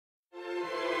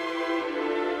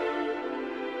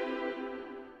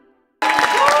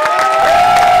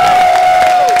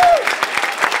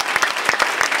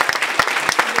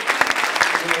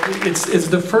it's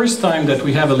the first time that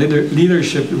we have a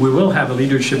leadership, we will have a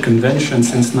leadership convention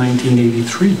since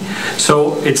 1983.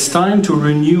 So it's time to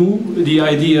renew the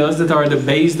ideas that are the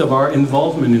base of our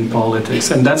involvement in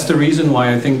politics. And that's the reason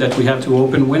why I think that we have to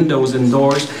open windows and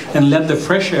doors and let the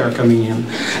fresh air coming in.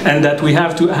 And that we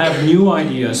have to have new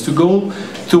ideas, to go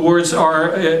towards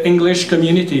our English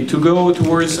community, to go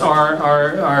towards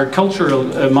our cultural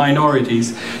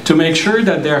minorities, to make sure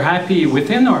that they're happy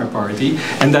within our party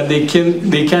and that they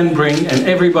can bring, and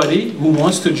everybody who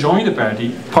wants to join the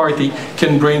party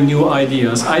can bring new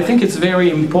ideas. I think it's very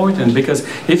important, because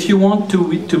if you want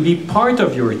to be part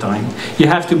of your time, you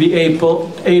have to be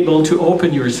able to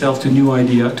open yourself to new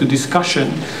idea, to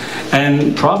discussion,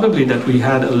 and probably that we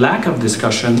had a lack of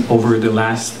discussion over the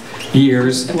last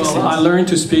years. Well, I learned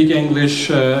to speak English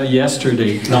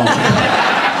yesterday. No.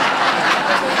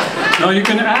 No, you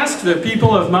can ask the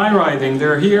people of my riding.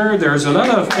 They're here. There's a lot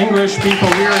of English people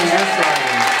here in this riding.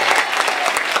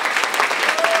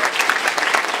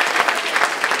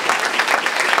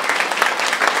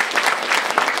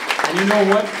 And you know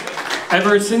what?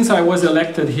 Ever since I was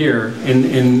elected here in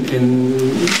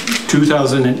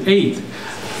 2008,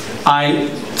 I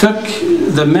took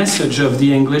the message of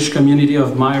the English community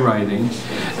of my riding,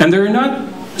 and they're not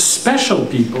special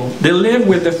people. They live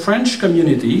with the French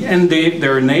community, and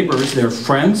they're neighbors, they're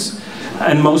friends,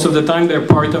 and most of the time they're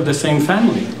part of the same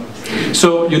family.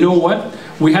 So you know what?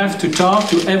 We have to talk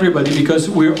to everybody, because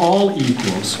we're all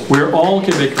equals. We're all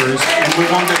Quebecers, and we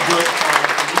want a good